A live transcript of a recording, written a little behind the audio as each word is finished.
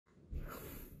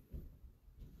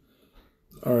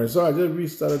All right, so I just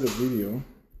restarted the video.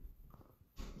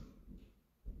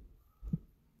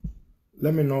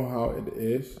 Let me know how it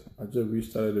is. I just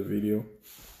restarted the video.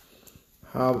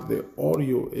 How the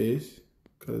audio is,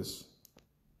 because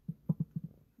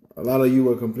a lot of you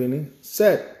were complaining.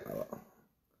 Seth,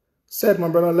 my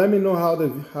brother, let me know how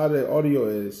the audio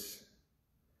is.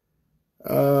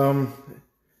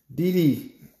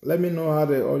 Didi, let me know how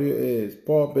the audio is.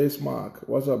 Paul Basemark,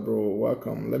 what's up, bro?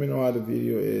 Welcome. Let me know how the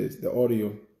video is, the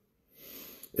audio.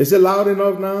 Is it loud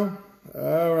enough now?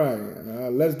 All right,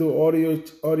 let's do audio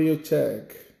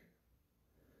check.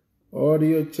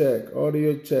 Audio check.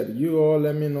 You all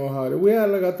let me know how. We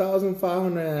had like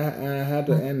 1,500 and I had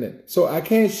to end it. So I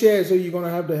can't share, so you're going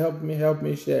to have to help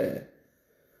me share.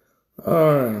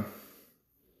 All right.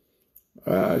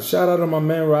 Shout out to my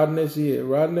man Rodney's here.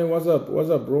 Rodney, what's up?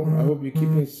 What's up, bro? I hope you're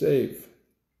keeping safe.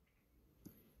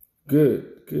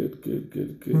 Good.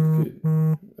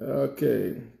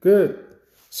 Okay, good.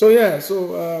 So yeah,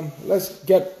 let's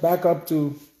get back up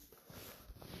to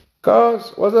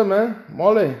Cuz. What's up, man?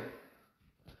 Molly.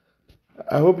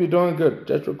 I hope you're doing good.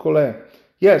 Jetro Colette.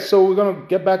 Yeah, so we're gonna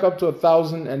get back up to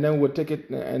 1,000 and then we'll take it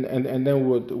and then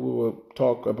we will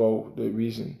talk about the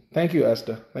reason. Thank you,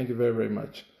 Esther. Thank you very, very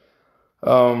much.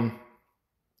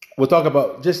 We'll talk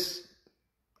about just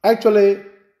actually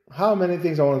how many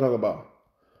things I want to talk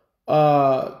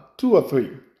about. 2 or 3.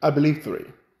 I believe 3.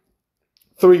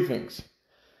 3 things.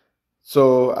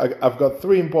 So I've got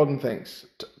 3 important things.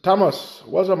 Thomas,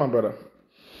 what's up, my brother?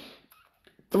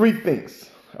 3 things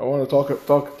I want to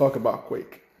talk about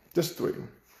quick. Just 3.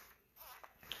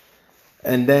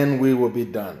 And then we will be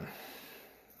done.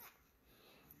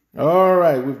 All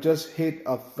right, we've just hit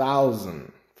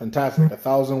 1,000. Fantastic,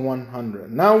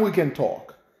 1,100. Now we can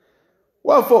talk.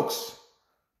 Well, folks,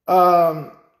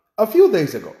 a few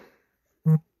days ago,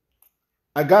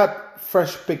 I got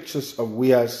fresh pictures of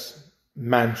Weah's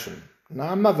mansion.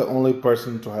 Now, I'm not the only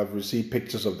person to have received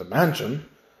pictures of the mansion,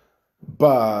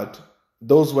 but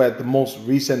those were the most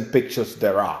recent pictures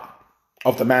there are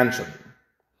of the mansion.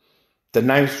 The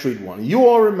 9th Street one. You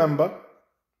all remember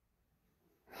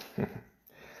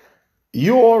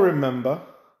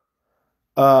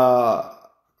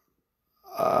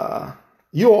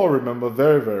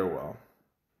very, very well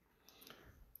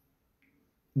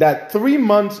that 3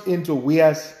 months into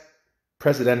Weah's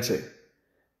presidency,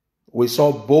 we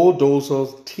saw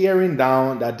bulldozers tearing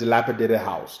down that dilapidated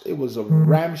house. It was a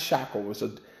ramshackle. It was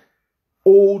an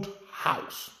old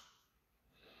house.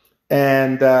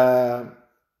 And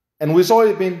we saw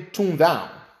it being torn down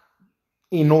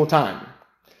in no time.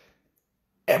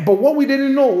 But what we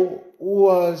didn't know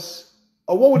was,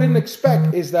 or what we didn't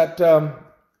expect is that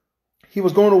he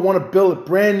was going to want to build a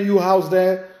brand new house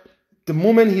there the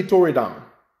moment he tore it down.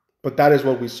 But that is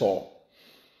what we saw.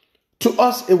 To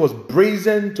us, it was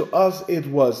brazen. To us, it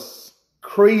was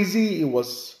crazy. It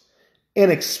was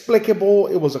inexplicable.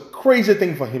 It was a crazy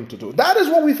thing for him to do. That is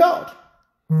what we felt.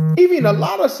 Even a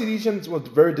lot of citizens were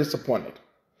very disappointed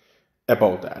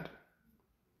about that.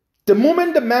 The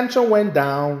moment the mansion went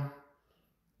down,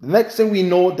 the next thing we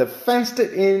know, they fenced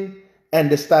it in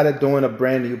and they started doing a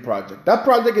brand new project. That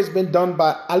project has been done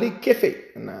by Ali Kefe.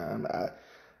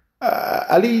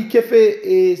 Ali Kefe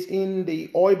is in the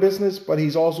oil business, but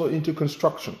he's also into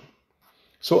construction.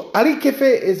 So Ali Kefe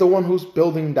is the one who's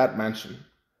building that mansion.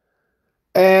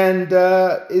 And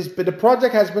the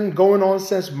project has been going on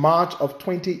since March of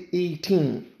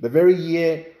 2018, the very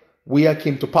year Weah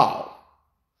came to power.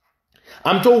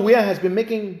 I'm told Weah has been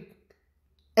making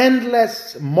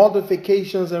endless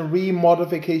modifications and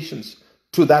remodifications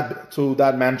to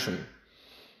that mansion.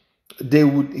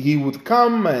 He would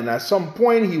come, and at some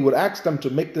point he would ask them to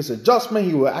make this adjustment.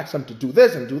 He would ask them to do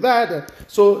this and do that. And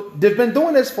so they've been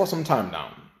doing this for some time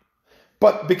now.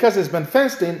 But because it's been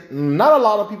fenced in, not a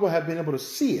lot of people have been able to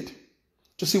see it,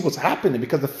 to see what's happening,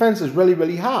 because the fence is really,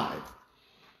 really high.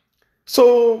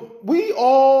 So we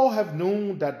all have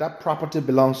known that property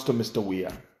belongs to Mr.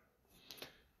 Weah.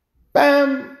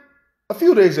 Bam! A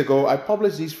few days ago, I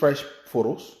published these fresh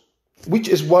photos, which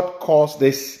is what caused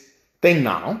this thing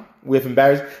now. We've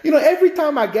embarrassed. Every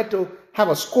time I get to have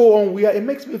a score on Weah, it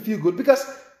makes me feel good because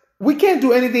we can't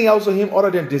do anything else to him other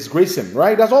than disgrace him,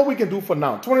 right? That's all we can do for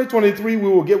now. 2023, we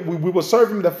will serve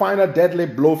him the final deadly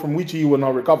blow from which he will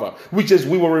not recover, which is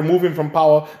we will remove him from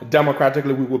power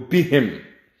democratically. We will beat him.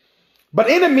 But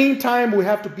in the meantime, we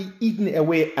have to be eating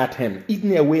away at him,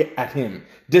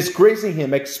 disgracing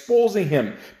him, exposing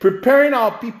him, preparing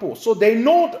our people so they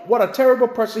know what a terrible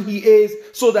person he is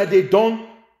so that they don't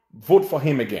vote for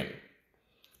him again.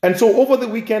 And so over the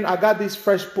weekend, I got these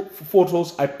fresh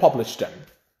photos. I published them.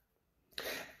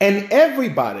 And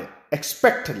everybody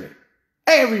expectantly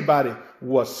Everybody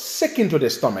was sick into their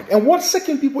stomach. And what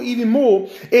sickened people even more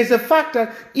is the fact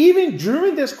that even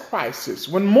during this crisis,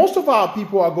 when most of our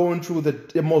people are going through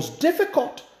the most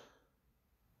difficult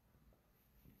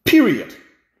period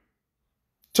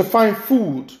to find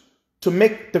food, to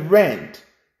make the rent,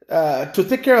 to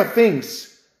take care of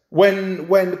things, when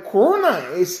Corona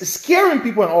is scaring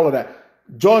people and all of that,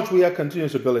 George Weah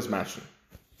continues to build his mansion.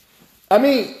 I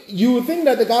mean, you would think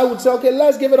that the guy would say, okay,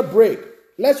 let's give it a break.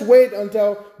 Let's wait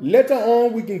until later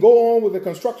on we can go on with the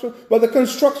construction. But the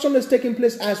construction is taking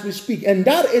place as we speak. And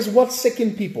that is what's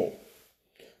sickening people.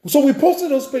 So we posted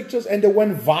those pictures and they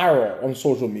went viral on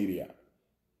social media.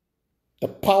 The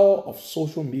power of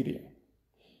social media.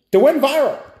 They went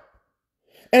viral.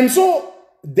 And so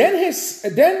then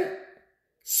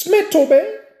Smith-Tobe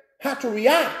had to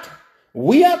react.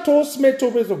 We are told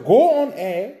Smith-Tobe to go on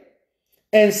air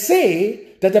and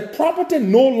say that the property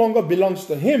no longer belongs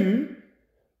to him,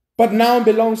 but now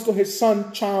belongs to his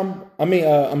son, Tim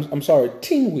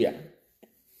Weah.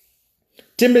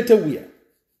 Timothy Weah,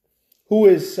 who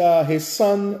is his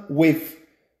son with,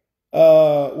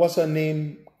 what's her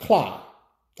name? Cla.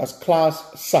 That's Cla's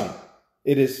son.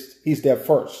 He's their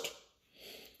first.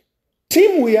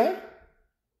 Tim Weah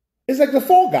is like the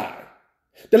fall guy.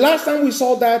 The last time we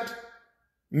saw that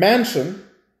mansion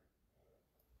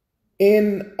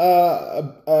in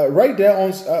right there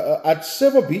on at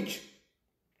Silver Beach,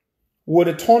 with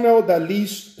a tunnel that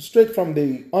leads straight from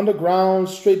the underground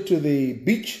straight to the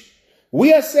beach. We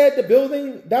have said the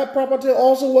building, that property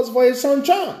also was for his son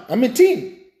Tim. And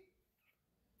Tim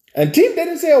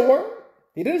didn't say a word.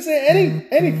 He didn't say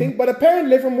anything, but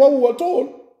apparently from what we were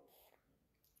told,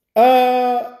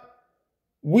 that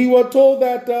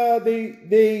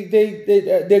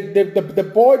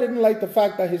the boy didn't like the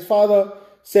fact that his father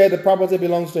said the property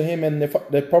belongs to him and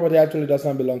the property actually does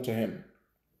not belong to him.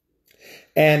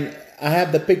 And I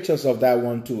have the pictures of that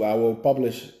one too. I will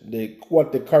publish the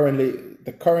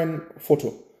current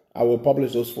photo. I will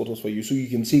publish those photos for you so you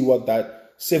can see what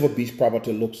that Silver Beach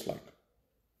property looks like.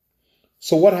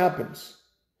 So what happens?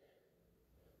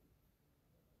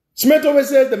 Smith always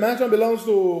says the mansion belongs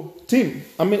to Tim.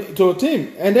 And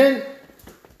then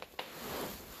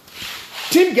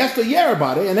Tim gets to hear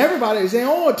about it, and everybody is saying,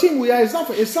 "Oh, Tim Weah, it's not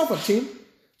for Tim."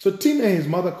 So Tim and his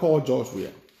mother called George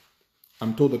Weah.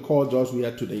 I'm told they called George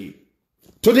Weah today.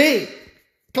 Today,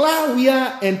 Cla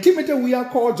Weah and Timothy Weah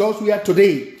called George Weah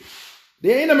today.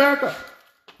 They're in America.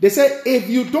 They said, if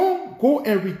you don't go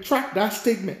and retract that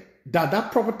statement,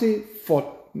 that property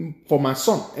for my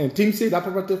son, and Tim said that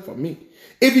property for me.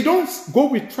 If you don't go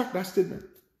retract that statement,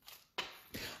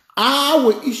 I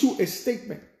will issue a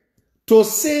statement to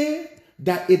say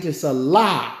that it is a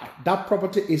lie. That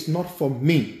property is not for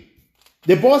me.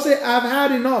 The boss said, I've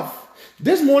had enough.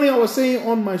 This morning I was saying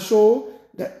on my show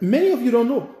that many of you don't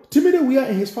know, Timothy Weah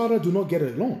and his father do not get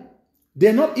along.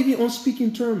 They're not even on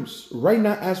speaking terms right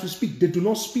now as we speak. They do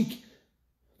not speak.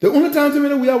 The only time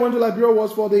Timothy Weah went to Liberia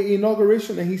was for the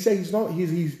inauguration, and he said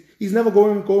he's never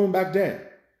going back there.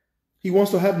 He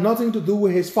wants to have nothing to do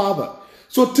with his father.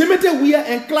 So Timothy Weah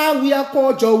and Cla Weah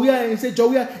called Joe Weah and said, Joe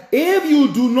Weah, if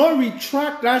you do not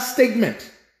retract that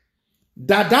statement,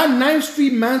 that 9th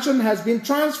Street mansion has been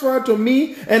transferred to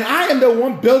me and I am the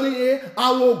one building it,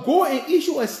 I will go and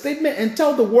issue a statement and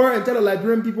tell the world and tell the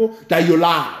Liberian people that you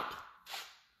lied.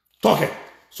 Talking.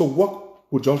 So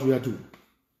what would George Weah do?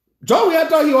 George Weah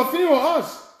thought he was finished with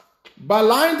us by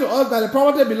lying to us that the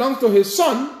property belongs to his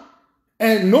son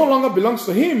and no longer belongs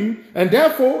to him, and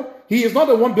therefore he is not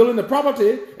the one building the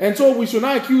property, and so we should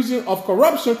not accuse him of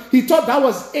corruption. He thought that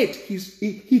was it.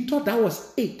 He thought that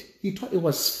was it. He thought it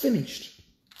was finished.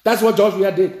 That's what George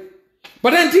Weah did.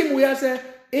 But then Tim Weah said,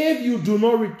 if you do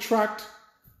not retract,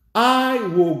 I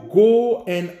will go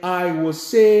and I will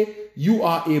say you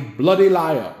are a bloody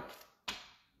liar.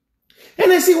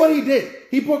 And then see what he did.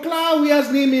 He put Cla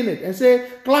Weah's name in it and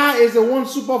said, Cla is the one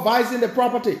supervising the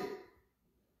property,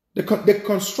 the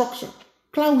construction.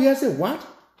 Cla Weah said, what?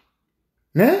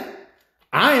 Nah?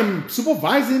 I am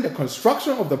supervising the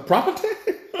construction of the property?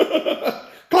 Cla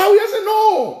Weah said,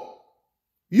 no.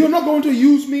 You're not going to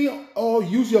use me or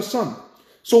use your son.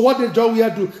 So what did George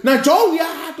Weah do? Now George Weah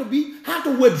had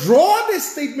to withdraw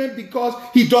this statement because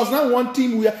he does not want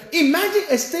Tim Weah. Imagine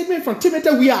a statement from Timothy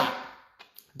Weah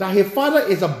that his father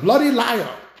is a bloody liar,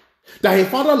 that his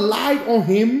father lied on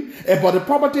him about the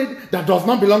property that does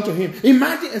not belong to him.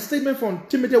 Imagine a statement from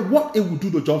Timothy, what it would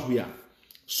do to George Weah.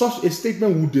 Such a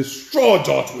statement would destroy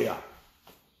George Weah.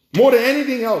 More than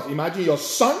anything else, imagine your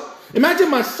son, imagine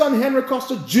my son Henry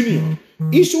Costa Jr.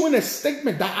 issuing a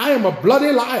statement that I am a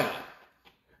bloody liar.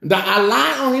 That I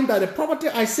lie on him, that the property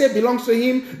I say belongs to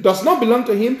him does not belong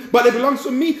to him, but it belongs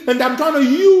to me, and I'm trying to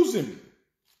use him.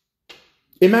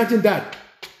 Imagine that.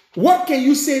 What can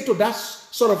you say to that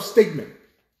sort of statement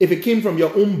if it came from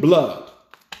your own blood?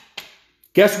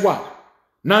 Guess what?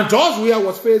 Now, George Weah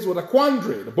was faced with a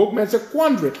quandary. The bookman said,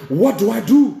 quandary. What do I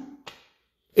do?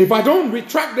 If I don't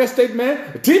retract that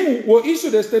statement, Tim will issue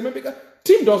the statement because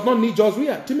Tim does not need George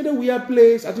Weah. Timothy Weah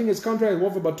plays, I think his contract is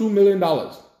worth about $2 million.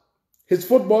 His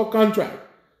football contract.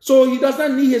 So he does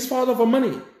not need his father for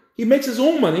money. He makes his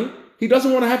own money. He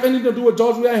doesn't want to have anything to do with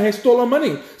George Weah and his stolen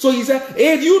money. So he said,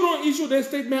 if you don't issue that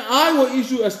statement, I will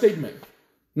issue a statement.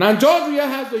 Now George Weah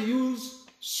has to use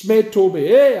Smith Toby.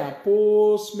 Hey, I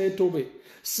post Smith Toby.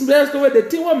 Smith Toby, the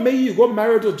thing what made you go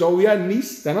married to George Weah's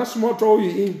niece, they're not small throw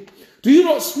you in. Do you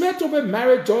know Smith Toby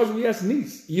married George Weah's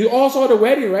niece? You all saw the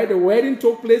wedding, right? The wedding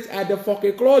took place at the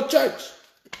fucking Claw Church.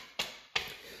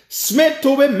 Smith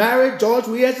Toby married George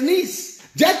Weah's niece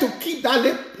just to keep that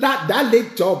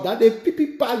late job, that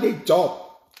pipi late job.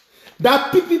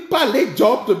 That pipi late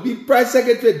job to be press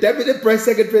secretary, deputy press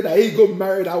secretary, that he go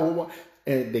marry that woman.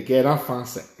 And they get that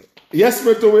fancy. Yes,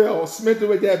 Smith Toby, or Smith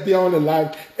Toby just be on the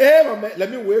line. Hey, my man, let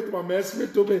me wait to my man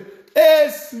Smith Toby. Hey,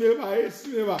 Smith,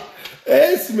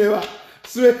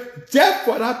 just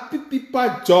for that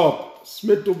pipi job,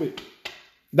 Smith Toby.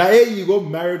 That hey, you go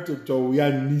marry to George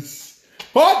Weah's niece.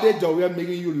 All day George Weah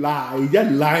making you lie.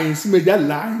 Just lying, Smith, just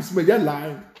lying, Smith, just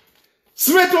lying.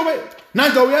 Smith over.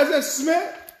 Now George Weah says,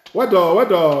 Smith, what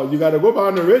the? You gotta go back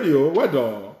on the radio. What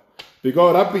the?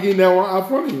 Because that picking that one are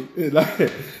funny.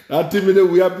 Like that Timothy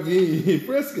Weah picking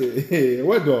frisky.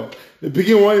 What the? The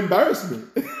picking one embarrass me.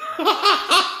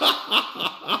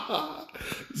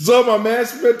 So my man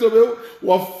Smith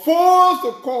was forced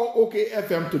to call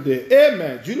OKFM today. Hey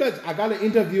man, Juliet, I got an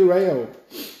interview right here.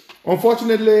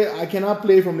 Unfortunately, I cannot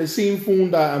play from the same phone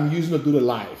that I'm using to do the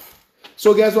live.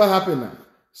 So guess what happened now?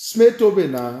 Smith Toby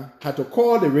now had to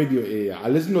call the radio area. I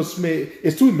listen to Smith.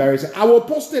 It's too embarrassing. I will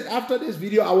post it after this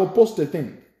video. I will post the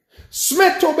thing.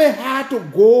 Smith Toby had to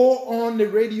go on the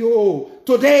radio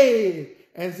today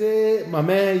and say, my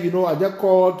man, you know, I just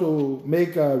called to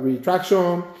make a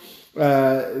retraction.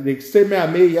 The statement I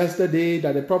made yesterday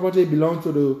that the property belongs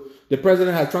to the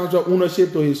president has transferred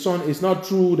ownership to his son. It's not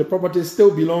true. The property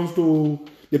still belongs to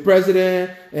the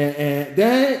president. And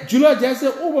then Julia just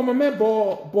said, oh, but my man,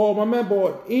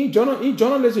 in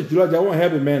journalism, Julia just won't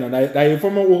help a man. And I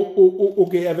former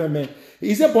OKFM man.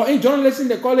 He said, but in journalism,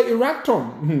 they call it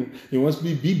Iractum. It must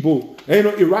be Bibo. And you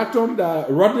know, Iractum, that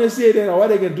Rodney said that, or what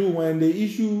they can do when they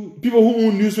issue, people who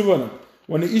own newspaper,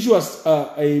 when they issue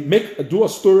do a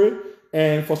story,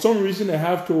 and for some reason they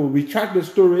have to retract the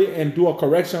story and do a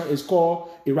correction, it's called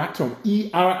Erratum.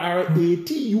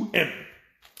 E-R-R-A-T-U-M.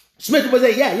 Smith was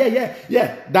saying, yeah.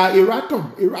 That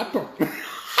Erratum.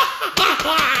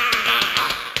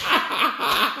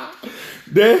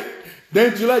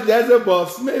 Then July just said, but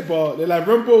Smith, they like,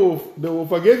 they will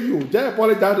forgive you. Just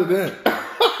apologize to them.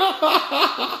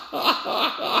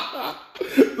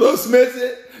 So Smith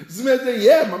said,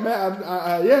 yeah,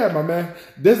 my man,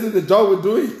 this is the job we're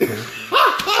doing.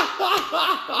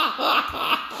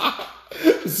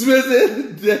 Smith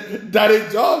said, that a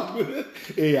job.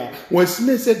 Yeah. When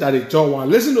Smith said that a job,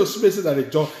 listen to Smith say that a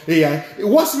job. Yeah.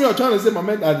 What Smith trying to say, my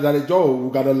man, that a job, we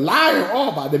gotta lie all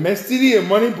about the man stealing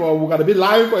money, but we gotta be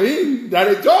lying for him.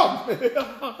 That a job.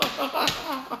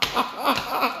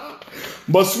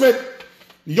 But Smith,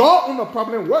 your own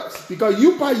problem works because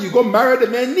you go marry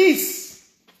the man's niece.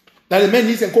 That the man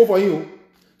needs and call for you.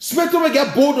 Smith will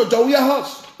get bored of Joey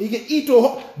house. He can eat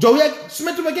to Joey.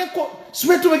 Smith will get caught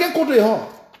to a house.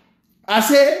 I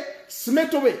say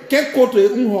Smith will get caught to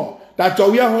a house. That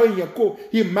Joey house in your coat.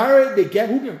 He married the girl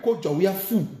who can cook Joey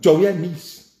food. Joey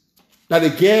niece. That the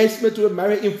girl Smith will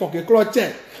marry in fucking cloth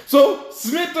check. So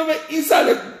Smith will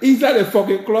inside the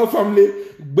fucking cloth family.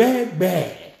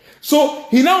 Bad. So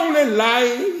he not only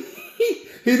lying.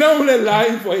 He not only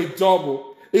lying for a job.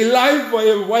 He lied for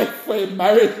a wife, for a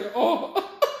marriage. Oh.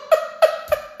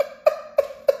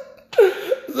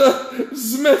 So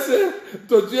Smith said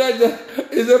to Judge,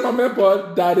 he said, my man,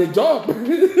 but that a job.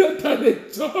 That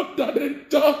a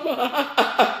job.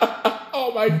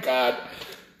 Oh my God.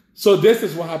 So this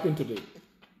is what happened today.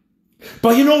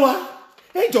 But you know what?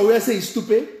 Hey, Joey say he's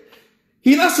stupid.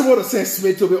 He's not supposed to send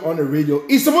Smith to be on the radio.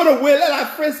 He's supposed to wait let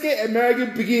that frisky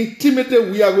American begin Timothy,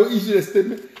 we are going to issue a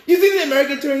statement. You think the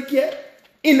American children care?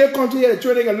 In the country, the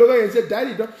children can look at you and say,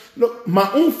 Daddy, look,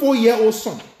 my own 4-year-old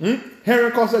son, Henry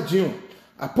Costa Jr.,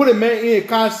 I put a man in a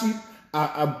car seat.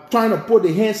 I'm trying to put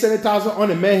the hand sanitizer on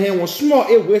the man's hand. One small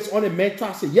air waste on the man's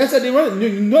chassis. Yesterday, you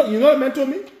know what the man told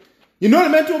me? You know what the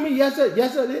man told me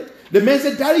yesterday? The man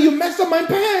said, Daddy, you messed up my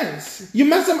pants. You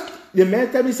messed up. The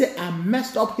man told me, say, I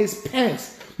messed up his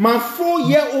pants. My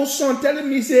 4-year-old son telling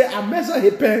me, say, I messed up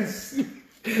his pants.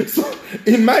 So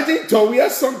imagine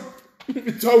Weah's son.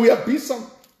 Weah beat son.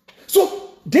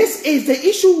 So this is the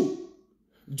issue.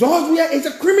 Weah is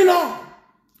a criminal.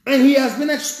 And he has been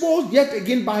exposed yet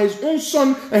again by his own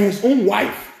son and his own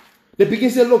wife. They begin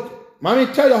to say, look, mommy,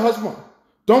 tell your husband,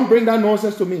 don't bring that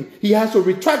nonsense to me. He has to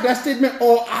retract that statement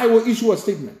or I will issue a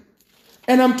statement.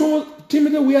 And I'm told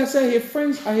Timothy Weah said his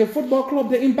friends at his football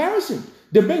club, they embarrass him.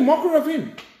 They make mockery of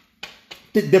him.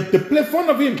 They play fun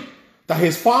of him. That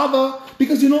his father,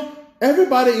 because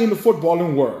everybody in the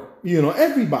footballing world,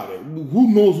 everybody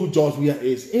who knows who Weah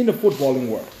is in the footballing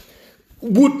world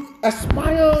would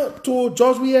aspire to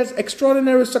Weah's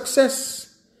extraordinary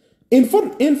success in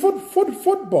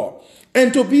football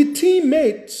and to be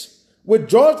teammates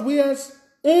with Weah's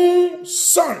own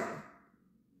son.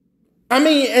 I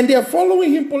mean, and they're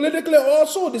following him politically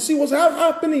also to see what's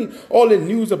happening. All the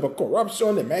news about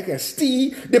corruption, the making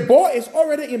Steve. The boy is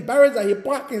already embarrassed that he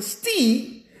parking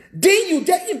Steve. Then you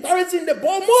get embarrassing the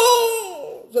boy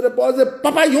more. So the boy said,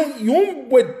 Papa, you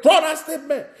withdraw that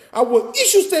statement. I will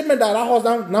issue statement that house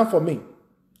not for me.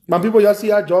 My people, you see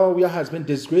how Weah has been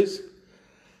disgraced.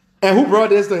 And who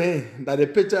brought this to him? That the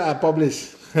picture I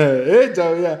published. Hey,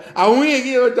 Weah. I win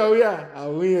again, Weah. I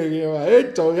win again.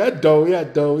 Hey,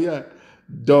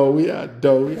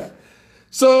 Weah.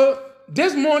 So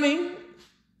this morning,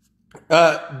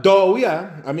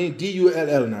 Weah, I mean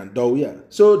D-U-L-L now, Weah.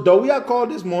 So Weah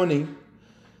called this morning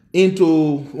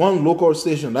into one local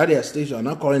station, that is station, I'm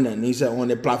not calling it, and he said on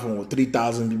the platform with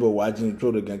 3,000 people watching,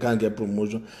 so they can't get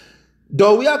promotion.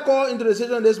 Weah called into the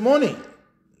station this morning,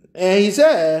 and he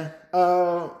said,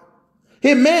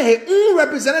 he made his own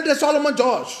representative Solomon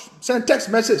George sent text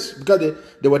message because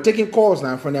they were taking calls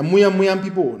now from the Muyam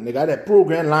people. They got their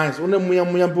program lines. Only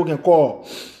Muyam people can call.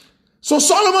 So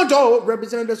Solomon George,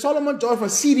 Representative Solomon George from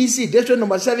CDC, District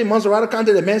Number 7, Monrovia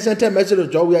County, the man sent a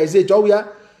message to Weah. He said, Weah,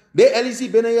 the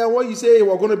LEC been here, what you say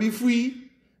we're going to be free?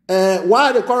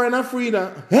 Why the coroner free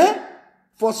now?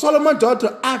 For Solomon George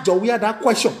to ask Weah that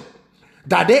question.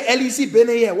 That the LEC been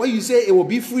here, what you say it will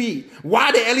be free.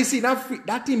 Why the LEC not free?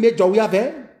 That thing made Weah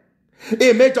there.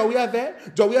 It made Weah there.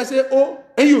 Weah say, oh,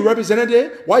 and you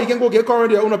representative, why you can go get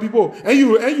current their own people? And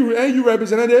you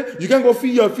representative, you can go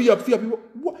feed your people.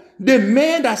 What? The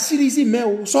man that CDC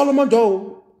man, Solomon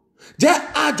George, just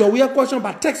asked Weah question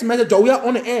by text message. Weah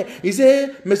on the air. He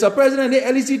said, Mr. President, the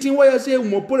LEC team, what you say,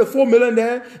 we'll put a 4 million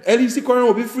there. LEC current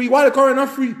will be free. Why the current not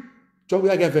free?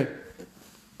 Weah get there.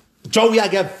 Weah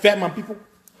get fed, man, people.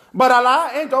 But Allah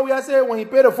ain't Weah say when he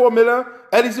paid the 4 million,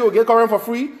 LEC will get current for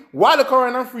free. Why the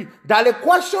current not free? That the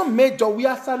question made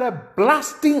Weah started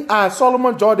blasting at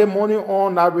Solomon George the morning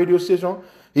on that radio station.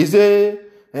 He said,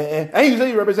 and you say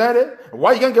you represented,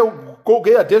 why you can't go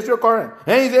get a district current?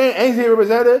 And he say you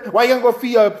represented, why you can't go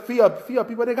feed your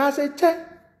people? The guy said, check.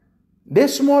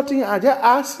 This small thing I just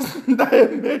asked that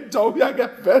it made Weah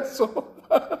get fed. So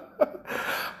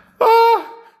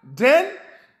then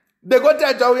they go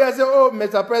tell Weah and say, oh,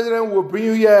 Mr. President, we'll bring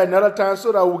you here another time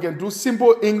so that we can do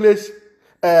simple English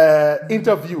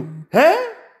interview.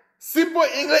 Simple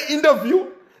English interview?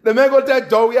 The man go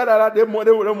tell Weah that they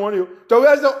morning.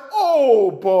 Weah said,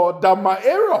 oh, but that's my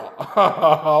error.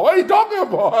 What are you talking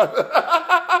about?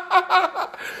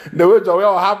 The way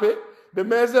Weah was happy. The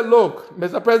man said, look,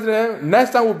 Mr. President,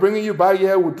 next time we're bringing you back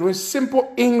here, we're doing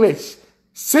simple English.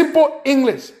 Simple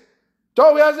English.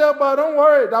 Weah said, but don't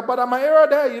worry, but my area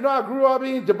there, I grew up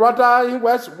in Gibraltar, in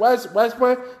West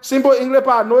Point. Simple English,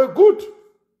 I know it good.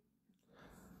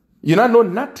 You don't know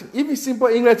nothing. Even simple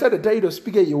English, I tell you to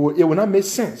speak it, it will not make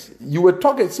sense. You will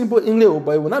talk in simple English,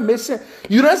 but it will not make sense.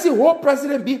 You don't see whole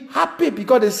president be happy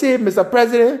because they say, Mr.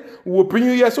 President, we will bring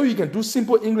you here so you can do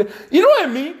simple English. You know what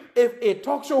I mean? If a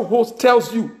talk show host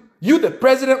tells you, the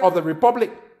president of the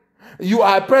republic, you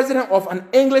are president of an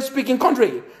English-speaking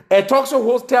country. A talk show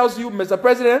host tells you, Mr.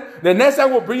 President, the next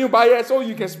time we'll bring you by here so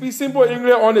you can speak simple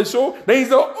English on the show. Then he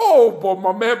said, oh, but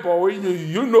my man, boy,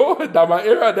 you know that my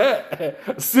era there.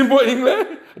 Simple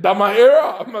English, that my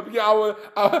era.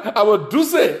 I will do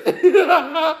say.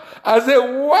 I said,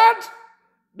 what?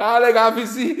 Now I got to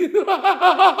see.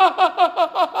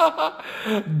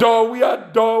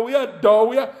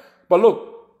 Weah. But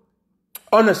look,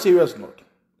 on a serious note,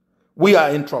 we are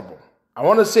in trouble. I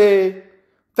want to say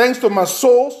thanks to my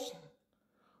source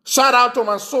Shout out to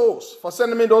my souls for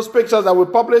sending me those pictures that we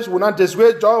publish. We'll not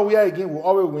disgrace Joe Weah again. We're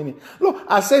always winning. Look,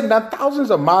 I said that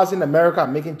thousands of miles in America are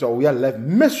making Joe Weah left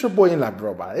miserable in La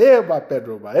Broba. Hey,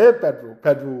 Pedro,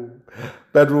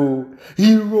 Pedro,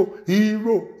 hero.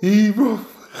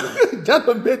 Just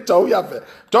a bit Joe Weah.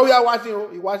 Joe Weah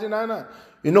watching, he watching now.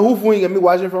 You know who phone get me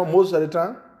watching from most of the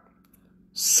time?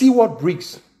 Seaward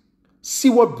Briggs.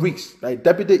 Like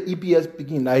Deputy EPS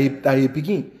begin, that he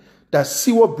begin. That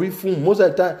Seaward Briggs phone most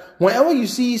of the time. Whenever you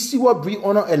see Seaward Briggs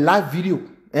on a live video,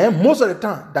 most of the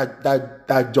time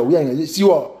that Joe Weah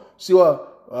Seaward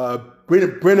bring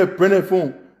a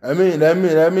phone. I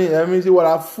mean see what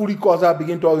I fully Costa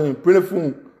begin talking. Bring a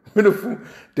phone.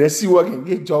 Then Seaward can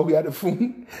get Joe Weah the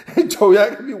phone. Joe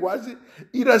Weah can be watching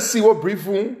either Seaward Briggs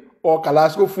phone or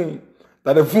Kalasco phone.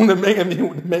 That the phone the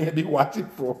man be watching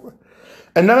for.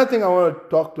 Another thing I want to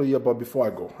talk to you about before I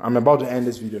go, I'm about to end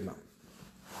this video now,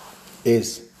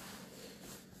 is,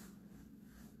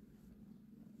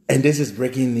 and this is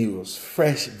breaking news,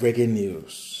 fresh breaking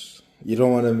news. You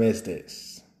don't want to miss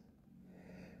this.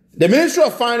 The Ministry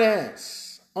of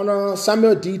Finance, under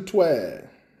Samuel D. Twere,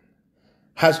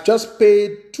 has just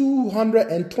paid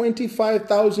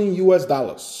 $225,000 US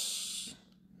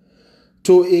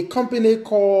to a company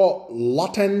called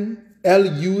Lutten,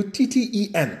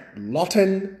 Lutten,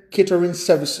 Lutten Catering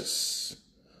Services,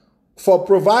 for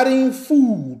providing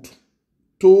food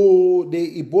to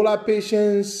the Ebola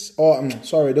patients,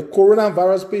 the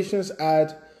coronavirus patients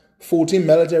at 14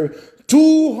 military.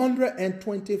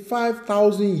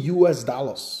 $225,000 US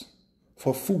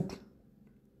for food.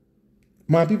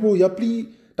 My people, you please,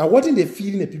 that wasn't they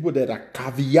feeding the people that are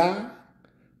caviar,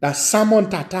 that salmon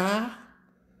tartar,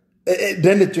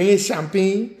 then they drinking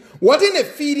champagne. Wasn't they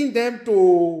feeding them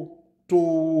to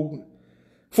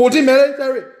 14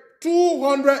 military?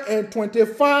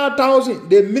 $225,000.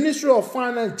 The Ministry of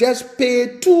Finance just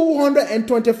paid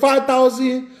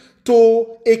 $225,000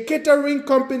 to a catering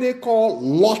company called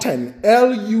Lutten,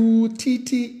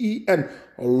 Lutten,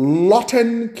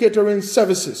 Lutten Catering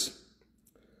Services.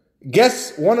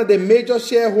 Guess one of the major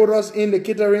shareholders in the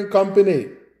catering company,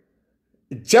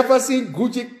 Jefferson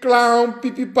Gucci Clown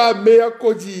Pipipa Mayor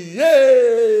Koji.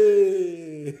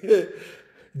 Yay!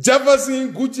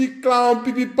 Jefferson Gucci Clown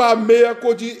Pipipa Mayor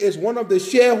Koji is one of the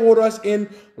shareholders in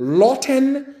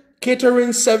Lutten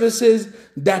Catering Services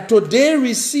that today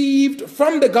received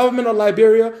from the government of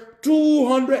Liberia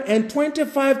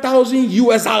 $225,000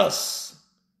 US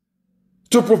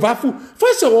to provide food.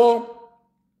 First of all,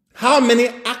 how many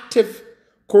active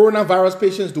coronavirus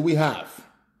patients do we have?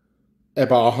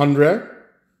 About 100.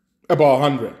 About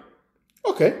 100.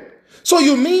 Okay. So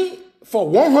you mean for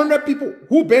 100 people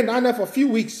who been down there for a few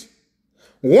weeks,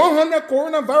 100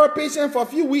 coronavirus patients for a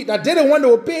few weeks that didn't want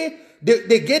to pay,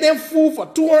 they get them food for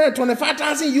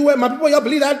 $225,000 US. My people, y'all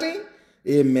believe that thing?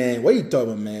 Hey man, what you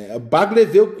talking about, man? A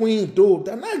Bagleyville queen, dude.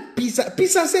 That not pizza.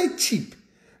 Pizza say cheap.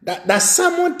 That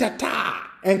salmon tartar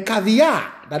and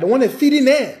caviar that they want to feed in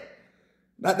there.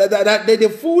 That the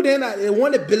food in they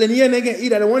want a billionaire nigga eat.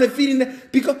 That they want to feed in there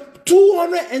because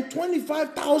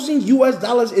 $225,000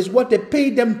 US is what they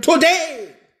paid them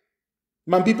today.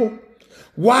 Man, people,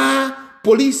 why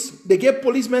police? They get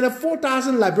policemen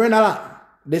 $4,000 Liberian.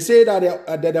 They say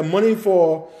that the money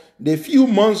for the few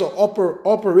months of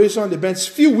operation, they spent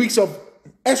few weeks of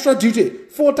extra duty,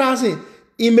 4,000.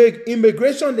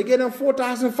 Immigration, they get them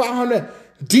 4,500.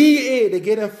 DA, they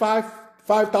get them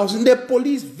 5,000. The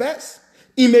police vest,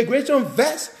 immigration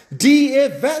vest, DA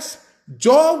vest.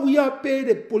 Joe, we are paid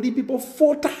the police people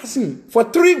 4,000 for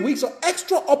 3 weeks of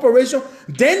extra operation.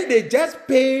 Then they just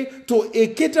pay to a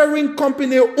catering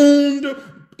company owned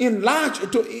in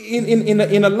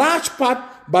a large part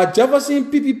by Jefferson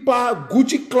Pipipa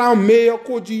Gucci Clown Mayor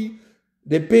Koji.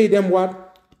 They pay them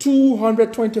what?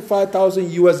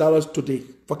 $225,000 US today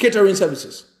for catering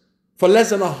services for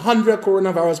less than 100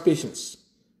 coronavirus patients.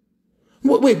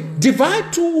 Wait,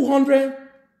 divide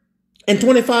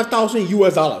 $225,000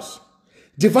 US.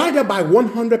 Divided by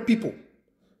 100 people.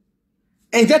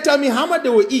 And just tell me how much they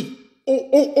will eat.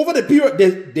 Over the period,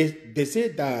 they say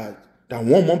that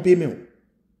 1 month payment.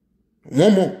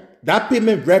 1 month. That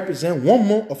payment represents 1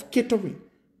 month of catering.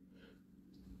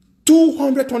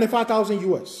 $225,000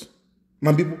 US.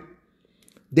 My people,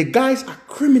 the guys are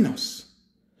criminals.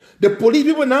 The police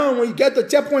people now, when you get to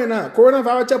checkpoint now,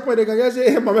 coronavirus checkpoint, they can just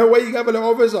say, hey, my man, where you get for the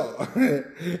officer?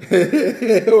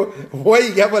 Where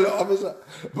you get for the officer?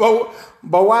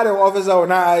 But why the officer will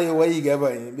not ask you where you get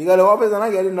for him? Because the officer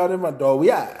not getting nothing from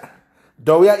Dowia.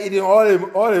 Dowia eating all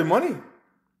the money.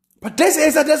 But this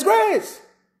is a disgrace.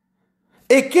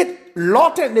 A kid,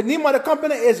 Lutten, the name of the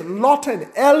company is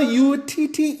Lutten,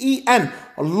 Lutten,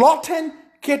 Lutten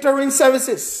catering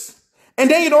services. And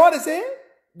then you know what they say?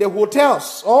 The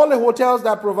hotels, all the hotels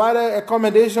that provided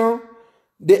accommodation,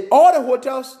 all the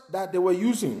hotels that they were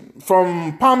using,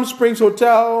 from Palm Springs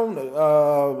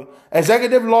Hotel,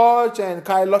 Executive Lodge, and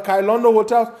Kailondo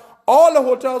hotels, all the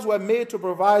hotels were made to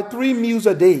provide 3 meals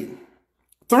a day.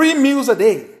 3 meals a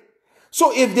day.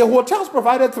 So if the hotels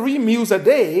provided 3 meals a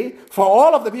day for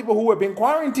all of the people who were being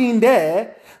quarantined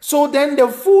there, so then the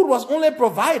food was only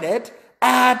provided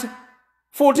at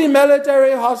 14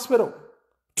 Military Hospital.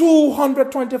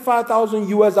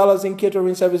 $225,000 in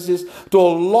catering services to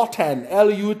Lawton,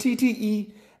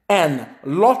 L-U-T-T-E-N,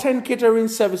 Lawton Catering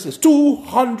Services,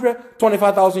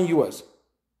 $225,000.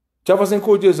 Jefferson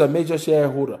Kojo is a major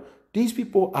shareholder. These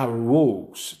people are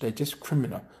rogues. They're just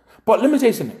criminal. But let me tell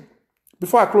you something.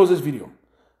 Before I close this video,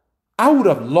 I would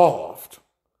have loved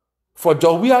for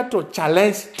Weah to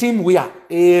challenge Team Weah.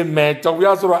 Amen.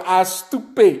 Weah sort of asked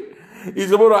stupid.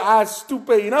 He's about to ask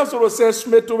stupid. He now sort of says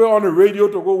Smith to me on the radio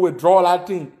to go withdraw that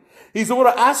thing. He's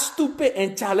about to ask stupid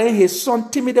and challenge his son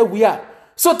Timothy Weah.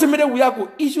 So Timothy Weah could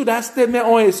issue that statement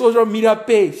on his social media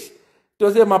page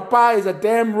to say my pa is a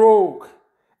damn rogue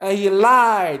and he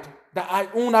lied that I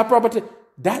own that property.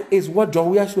 That is what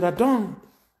Weah should have done.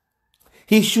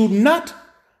 He should not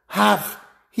have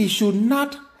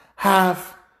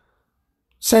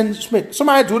sent Smith.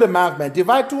 Somebody do the math, man.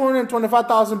 Divide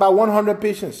 225,000 by 100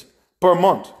 patients per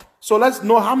month. So let's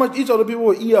know how much each of the people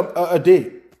will eat a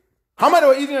day. How much they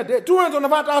were eating a day?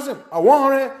 225,000 or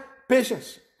 100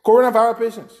 patients, coronavirus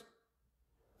patients.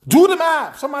 Do the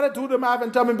math. Somebody do the math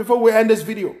and tell me before we end this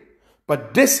video.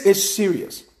 But this is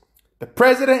serious. The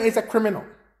president is a criminal.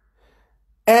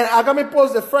 And I got me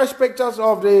post the fresh pictures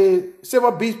of the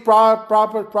Silver Beach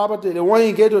property, the one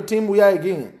he gave to Team Weah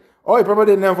again. Oh, he probably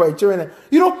didn't have for a children.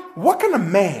 You know, what kind of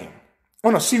man,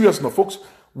 on a serious note, folks,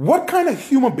 what kind of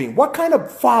human being, what kind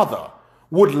of father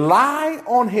would lie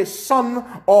on his son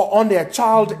or on their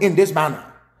child in this manner?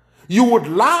 You would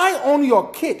lie on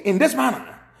your kid in this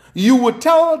manner. You would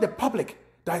tell the public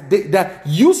that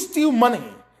you steal money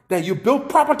that you build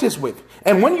properties with.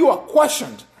 And when you are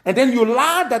questioned, and then you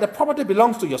lie that the property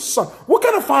belongs to your son. What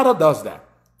kind of father does that?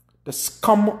 The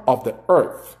scum of the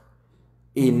earth.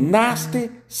 A nasty,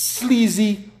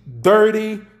 sleazy,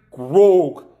 dirty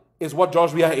rogue is what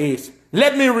Weah is.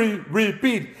 Let me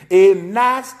repeat. A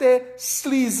nasty,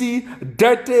 sleazy,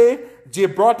 dirty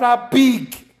Gibraltar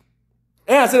pig.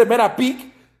 And I said, man, a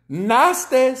pig.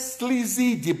 Nasty,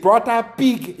 sleazy Gibraltar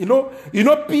pig. You know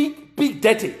pig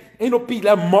dirty. You know pig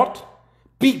like mud.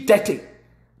 Pig dirty.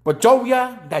 But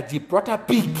Weah, that Gibraltar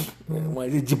pig.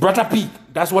 Gibraltar pig.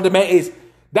 That's what the man is.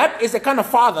 That is the kind of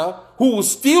father who will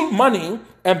steal money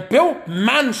and build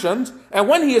mansions. And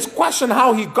when he is questioned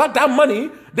how he got that money,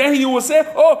 then he will say,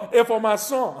 oh, it's for my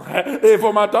son, it's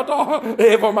for my daughter,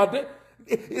 it's for my dad.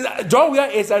 Weah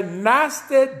is a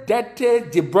nasty, dirty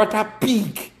Gibraltar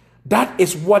pig. That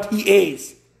is what he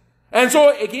is. And so,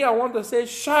 again, I want to say,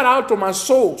 shout out to my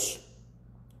souls.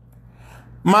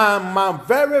 My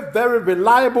very, very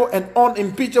reliable and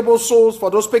unimpeachable souls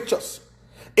for those pictures.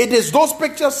 It is those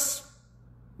pictures.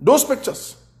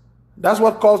 That's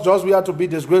what caused Weah to be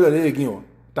disgraced again.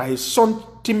 That his son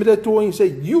Timothy told him, he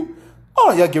said, you're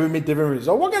giving me different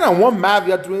results. What kind of one math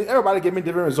you're doing? Everybody give me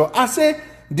different results. I say,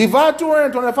 divide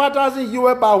 225,000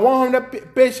 US by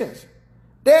 100 patients.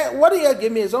 Then what do you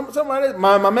give me? Somebody,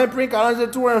 my man print calendar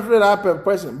 $250 per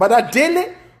person. But that daily,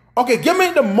 okay, give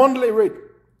me the monthly rate.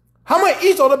 How much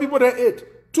each other people they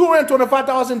ate?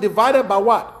 225,000 divided by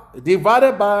what?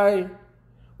 Divided by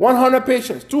 100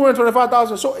 patients.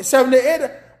 225,000. So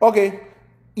 78. Okay.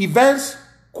 Events.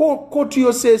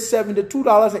 Couture says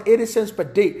 $72.80 per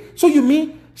day. So you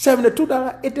mean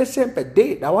 $72.80 per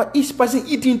day? That what each person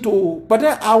eating to. But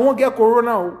then I won't get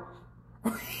corona.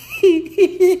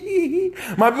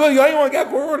 My people, you ain't want to get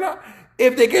corona.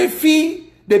 If they can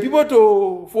feed the people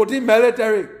to 14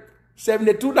 military.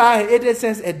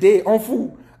 $72.80 a day on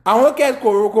food. I won't get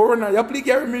corona. Y'all please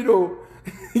carry me to.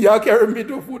 Y'all carry me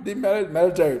to food the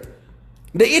military.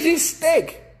 They eating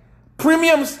steak,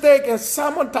 premium steak and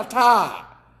salmon tartare,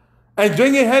 and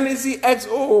drinking Hennessy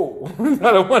XO.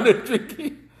 I don't want to drink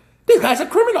it. These guys are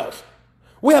criminals.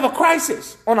 We have a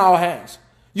crisis on our hands.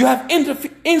 You have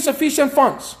insufficient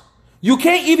funds. You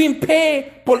can't even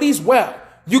pay police well.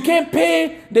 You can't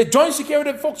pay the joint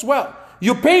security folks well.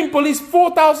 You're paying police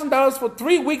 $4,000 for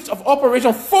 3 weeks of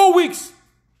operation, 4 weeks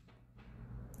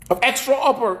of extra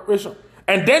operation.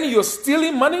 And then you're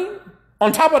stealing money.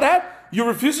 On top of that, you're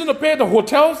refusing to pay the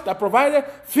hotels that provided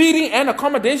feeding and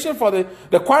accommodation for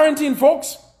the quarantine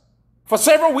folks for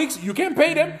several weeks. You can't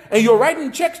pay them. And you're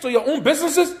writing checks to your own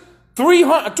businesses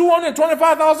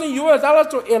 $225,000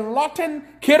 to a Lawton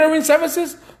Catering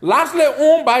Services, largely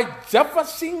owned by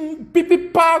Jefferson,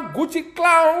 Pipipa, Gucci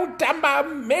Clown, Tamba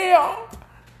Mayor.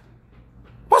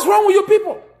 What's wrong with you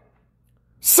people?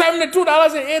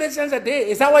 $72.80 a day.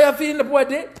 Is that why you're feeding the poor a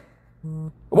day?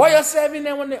 Why you're serving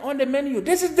them on the menu?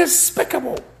 This is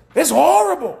despicable. It's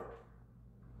horrible.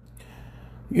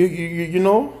 You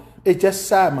know, it's just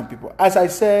sad, my people. As I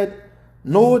said,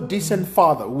 no decent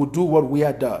father would do what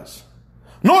Weah does.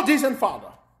 No decent father.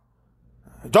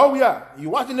 John Weah, you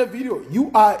watching the video,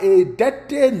 you are a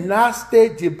dirty, nasty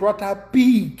Gibraltar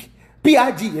pig.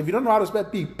 P-I-G. If you don't know how to spell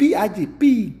pig, P-I-G,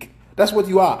 pig. That's what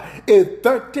you are. A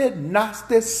dirty,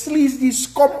 nasty, sleazy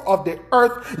scum of the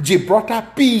earth Gibraltar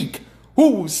pig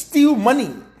who will steal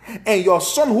money. And your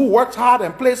son who works hard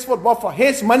and plays football for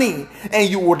his money, and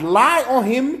you would lie on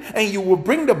him and you will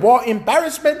bring the boy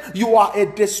embarrassment. You are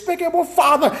a despicable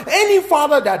father. Any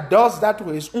father that does that to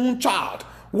his own child,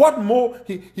 what more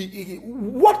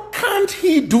what can't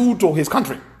he do to his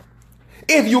country?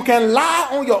 If you can lie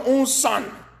on your own son,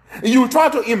 you try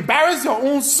to embarrass your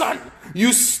own son,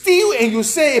 you steal and you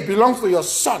say it belongs to your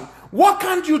son, what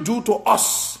can't you do to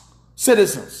us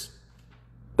citizens?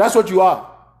 That's what you are.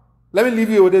 Let me leave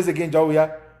you with this again, Joey.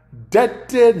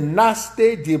 Dirty,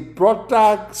 nasty,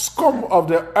 Gibraltar scum of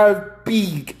the earth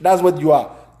pig. That's what you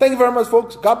are. Thank you very much,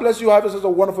 folks. God bless you. Have yourself a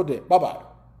wonderful day. Bye-bye.